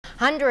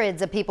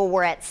Hundreds of people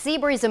were at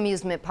Seabreeze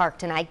Amusement Park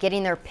tonight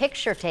getting their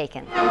picture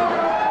taken.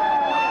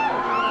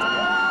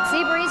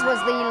 Seabreeze was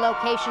the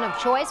location of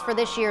choice for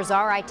this year's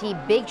RIT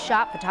Big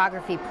Shot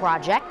photography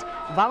project.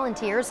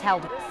 Volunteers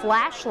held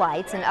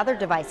flashlights and other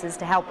devices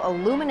to help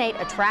illuminate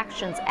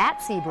attractions at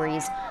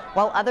Seabreeze,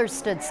 while others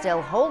stood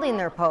still holding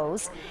their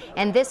pose.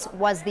 And this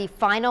was the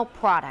final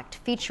product,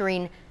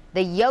 featuring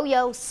the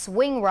yo-yo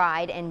swing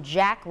ride and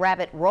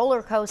jackrabbit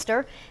roller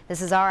coaster.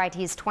 This is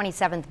RIT's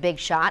 27th Big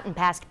Shot, and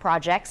past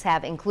projects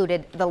have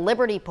included the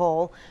Liberty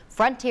Pole,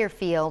 Frontier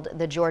Field,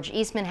 the George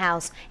Eastman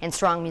House, and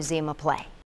Strong Museum of Play.